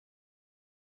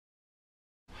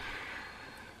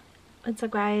What's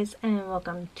up guys, and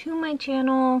welcome to my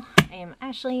channel. I am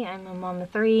Ashley. I'm a mom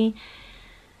of 3.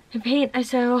 I paint, I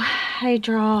sew, I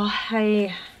draw,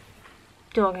 I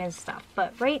do all kinds of stuff.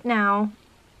 But right now,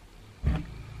 I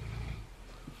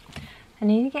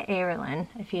need to get Averlyn.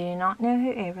 If you do not know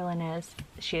who Averlyn is,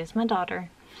 she is my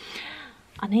daughter.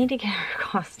 I need to get her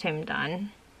costume done.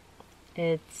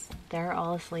 They're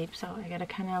all asleep, so I gotta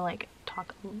kind of like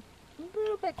talk a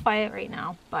little bit quiet right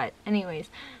now. But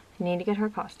anyways, I need to get her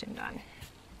costume done.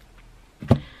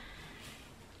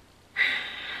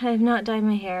 I have not dyed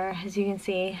my hair. As you can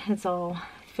see, it's all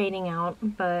fading out.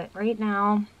 But right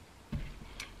now,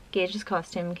 Gage's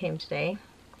costume came today.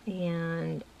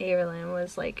 And Averlyn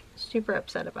was like super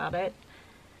upset about it.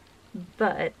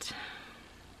 But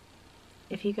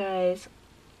if you guys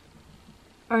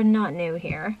are not new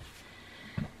here,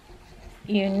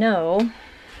 you know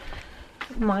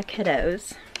my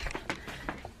kiddos.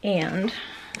 And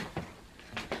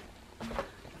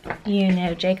you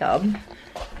know Jacob,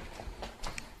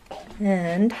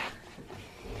 and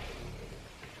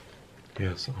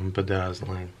yes, I'm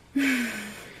bedazzling.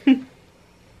 It's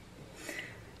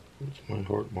my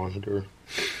heart monitor.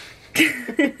 So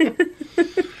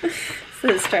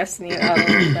it's stressing you out a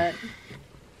little bit.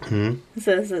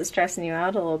 So is it stressing you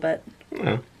out a little bit?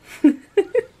 Yeah.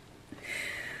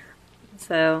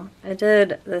 So I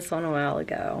did this one a while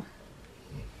ago,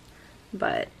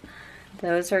 but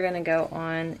those are gonna go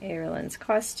on Averlyn's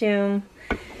costume.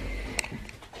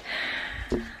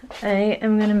 I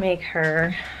am gonna make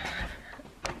her,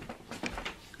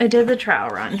 I did the trial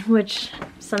run, which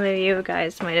some of you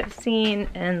guys might have seen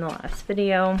in the last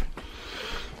video,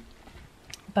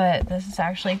 but this is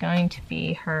actually going to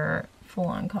be her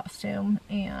full-on costume,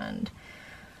 and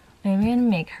I'm gonna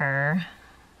make her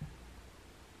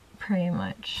pretty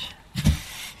much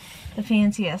the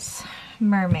fanciest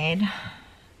mermaid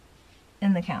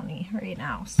in the county right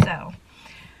now. So I'm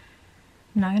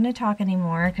not going to talk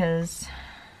anymore because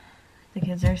the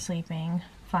kids are sleeping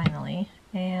finally,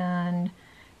 and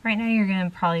right now you're going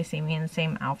to probably see me in the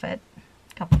same outfit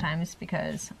a couple times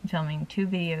because I'm filming 2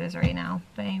 videos right now.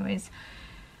 But anyways,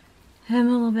 I'm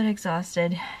a little bit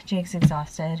exhausted, Jake's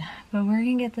exhausted, but we're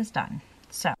going to get this done.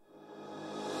 So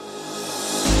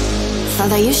thought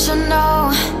that you should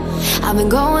know I've been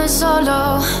going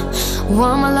solo.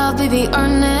 Want my love, baby,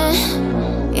 earn it.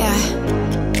 Yeah,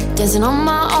 dancing on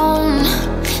my own.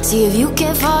 See if you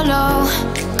can follow.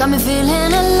 Got me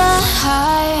feeling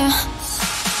alive.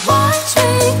 Watch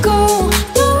me go,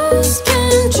 lose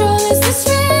control. Is this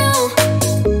real?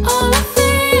 All I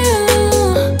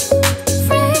feel.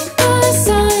 Break the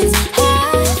signs.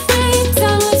 Every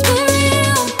time, let's be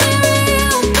real, be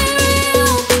real, be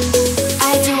real. I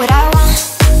do what I want.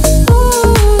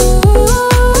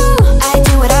 I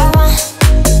do what I want.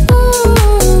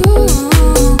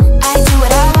 I do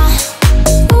what I want.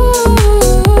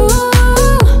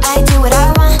 I do what I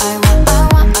want. I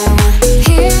want.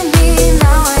 Hear me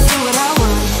now, I do what I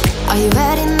want. Are you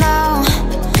ready now?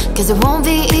 'Cause it won't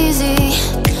be easy.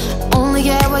 Only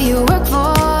get what you work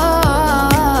for.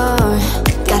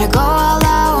 Gotta go all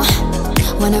out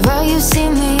whenever you see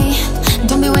me.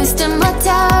 Don't be wasting my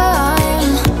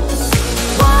time.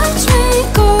 Watch me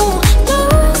go,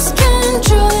 lose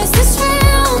control. Is this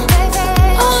real?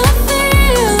 All I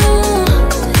feel.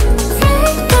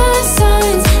 Break the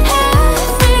signs.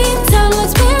 Every time,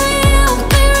 let's be real,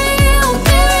 be real,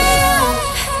 be real.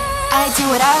 I do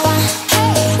what I want.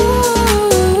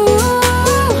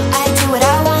 I do what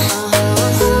I want.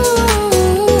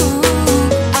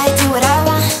 I do what I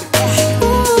want.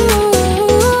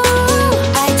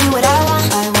 I do what I want.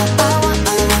 I want.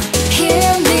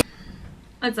 Hear me.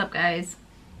 what's up guys?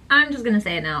 I'm just gonna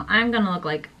say it now. I'm gonna look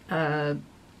like a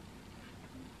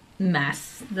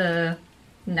mess the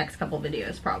next couple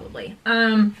videos probably.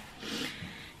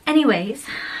 Anyways,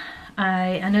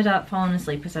 I ended up falling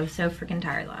asleep because I was so freaking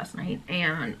tired last night,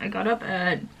 and I got up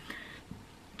at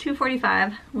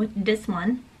 2:45 with this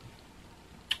one.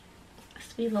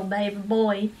 Sweet little baby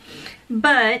boy.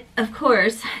 But of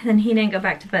course, then he didn't go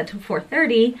back to bed till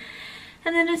 4:30,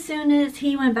 and then as soon as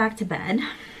he went back to bed,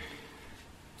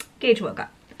 Gage woke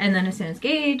up. And then as soon as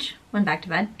Gage went back to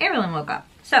bed, Averlyn woke up.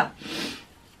 So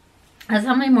that's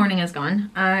how my morning has gone.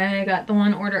 I got the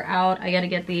one order out. I got to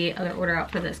get the other order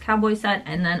out for this cowboy set.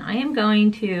 And then I am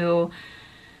going to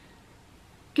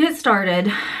get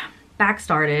started, back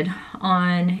started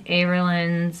on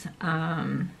Averlyn's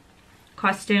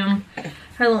costume.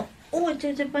 Her little, oh,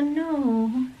 but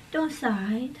no, don't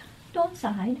side, don't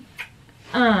side.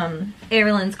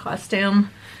 Averlyn's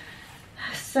costume.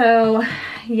 So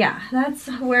yeah, that's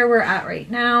where we're at. at right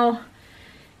now.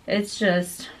 It's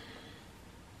just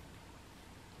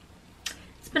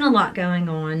been a lot going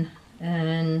on,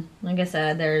 and like I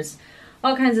said, there's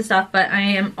all kinds of stuff, but I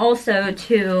am also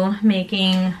too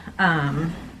making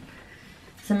some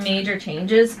major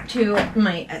changes to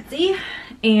my Etsy.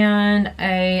 And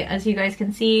as you guys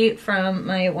can see from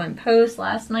my one post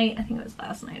last night, I think it was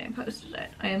last night I posted it.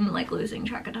 I am like losing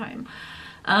track of time.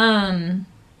 I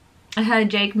had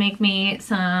Jake make me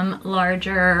some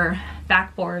larger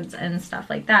backboards and stuff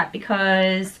like that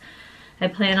because I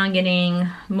plan on getting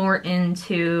more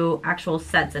into actual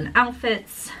sets and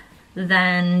outfits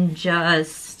than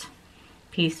just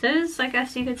pieces, I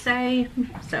guess you could say.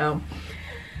 So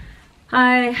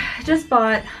I just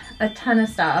bought a ton of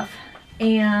stuff,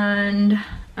 and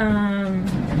I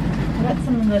got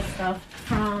some of this stuff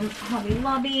from Hobby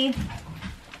Lobby.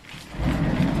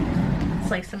 It's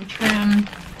like some trim,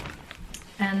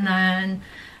 and then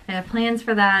I have plans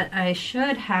for that. I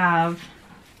should have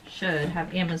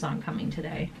Amazon coming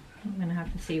today. I'm gonna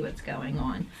have to see what's going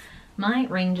on. My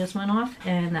ring just went off,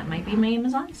 and that might be my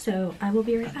Amazon, so I will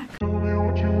be right back.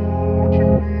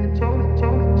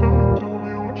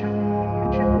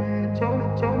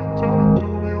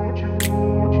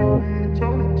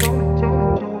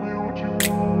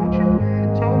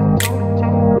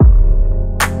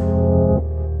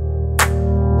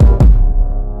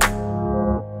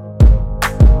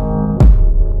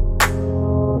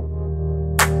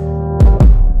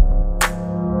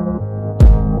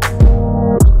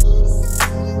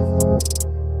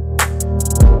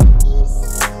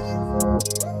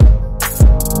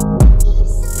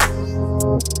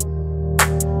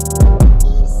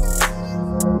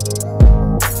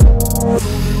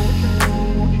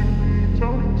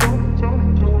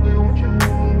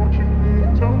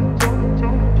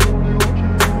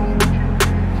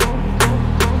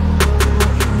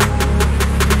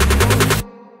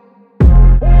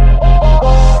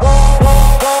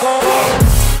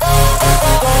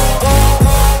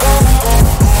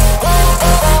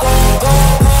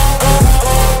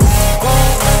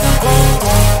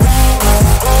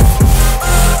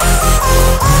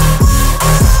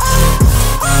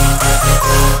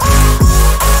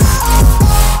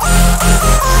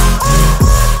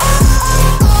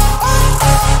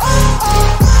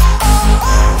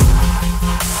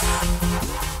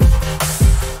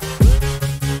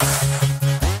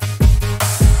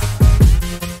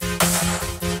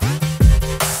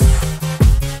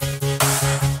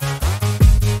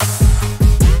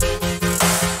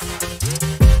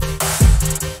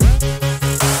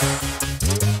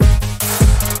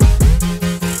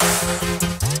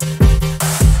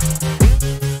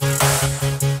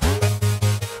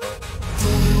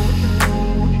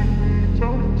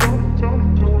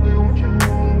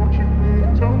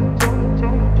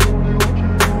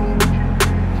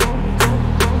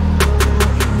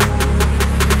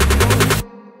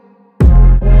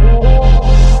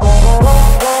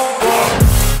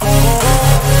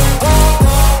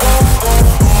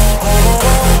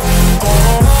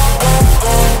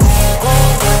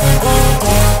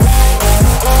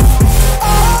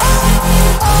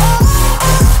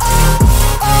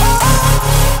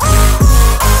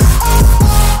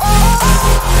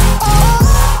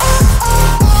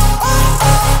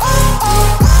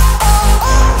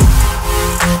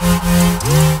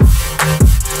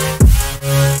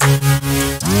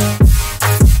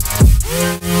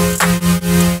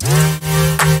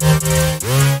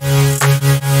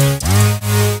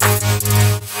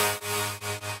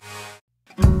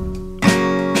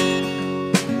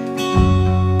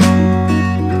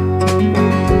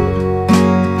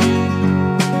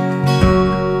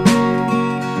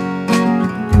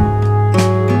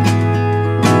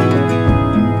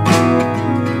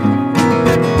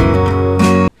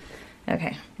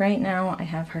 Right now I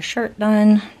have her shirt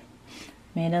done.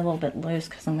 Made it a little bit loose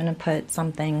because I'm going to put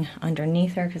something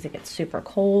underneath her because it gets super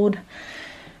cold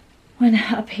when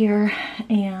up here.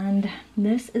 And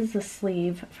this is the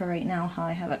sleeve for right now, how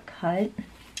I have it cut.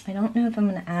 I don't know if I'm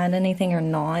going to add anything or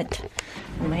not.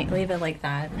 I might leave it like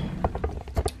that.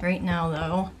 Right now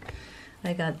though,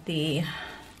 I got the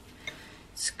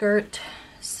skirt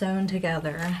sewn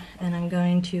together, and I'm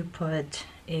going to put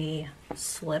a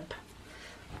slip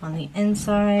on the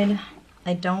inside.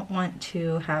 I don't want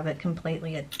to have it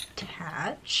completely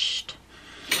attached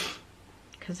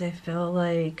because I feel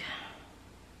like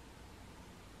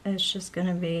it's just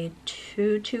gonna be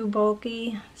too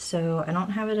bulky, so I don't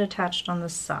have it attached on the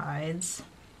sides.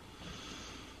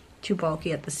 Too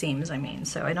bulky at the seams, I mean.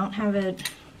 So I don't have it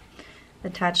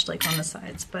attached like on the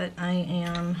sides, but I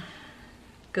am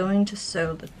going to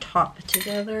sew the top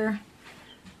together.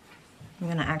 I'm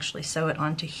going to actually sew it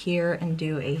onto here and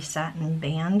do a satin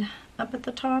band up at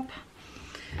the top.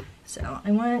 So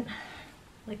I want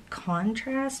like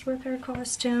contrast with her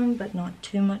costume, but not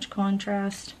too much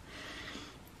contrast.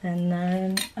 And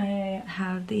then I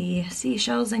have the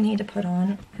seashells I need to put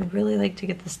on. I'd really like to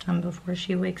get this done before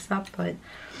she wakes up, but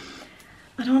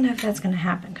I don't know if that's going to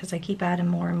happen because I keep adding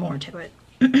more and more to it.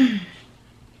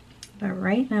 But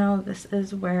right now, this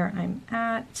is where I'm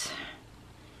at.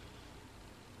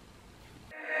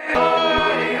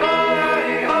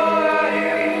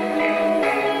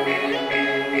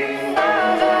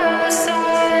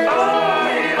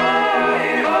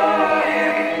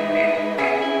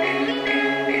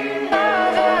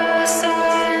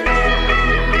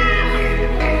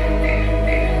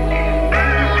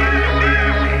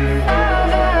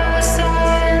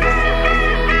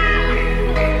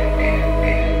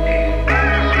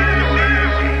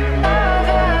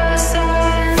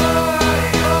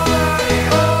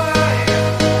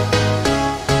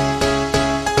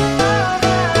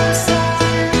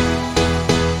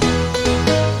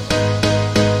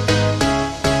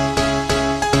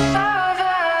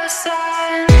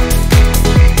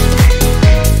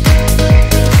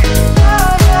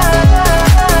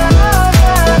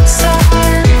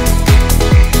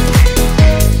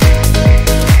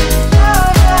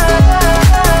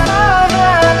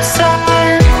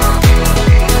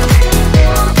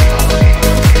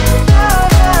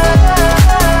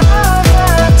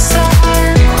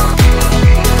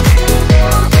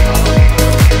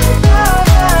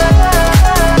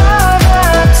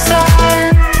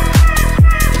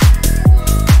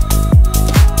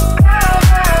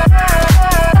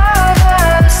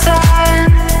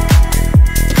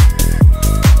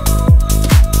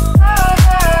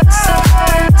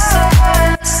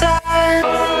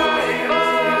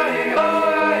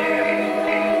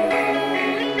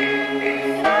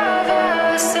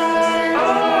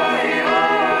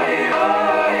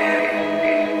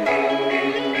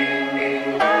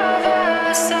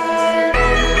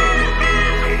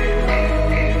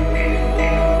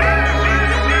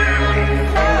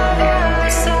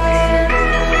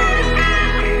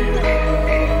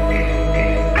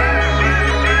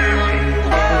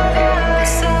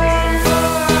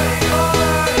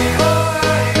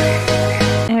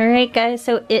 Guys,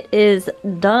 so it is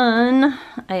done.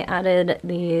 I added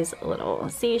these little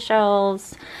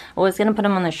seashells. I was gonna put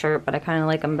them on the shirt, but I kind of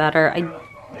like them better. I'm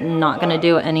not gonna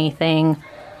do anything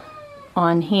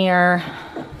on here,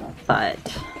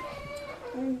 but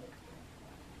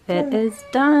it is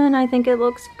done. I think it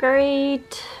looks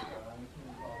great.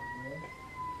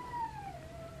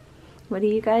 What do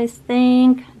you guys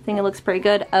think? I think it looks pretty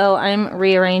good. Oh, I'm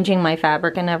rearranging my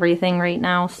fabric and everything right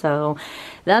now, so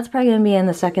that's probably going to be in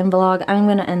the second vlog. I'm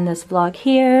going to end this vlog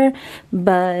here,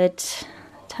 but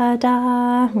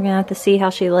ta-da! We're going to have to see how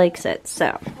she likes it.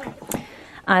 So,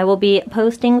 I will be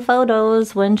posting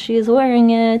photos when she's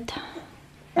wearing it.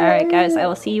 Alright guys, I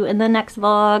will see you in the next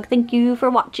vlog. Thank you for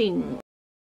watching.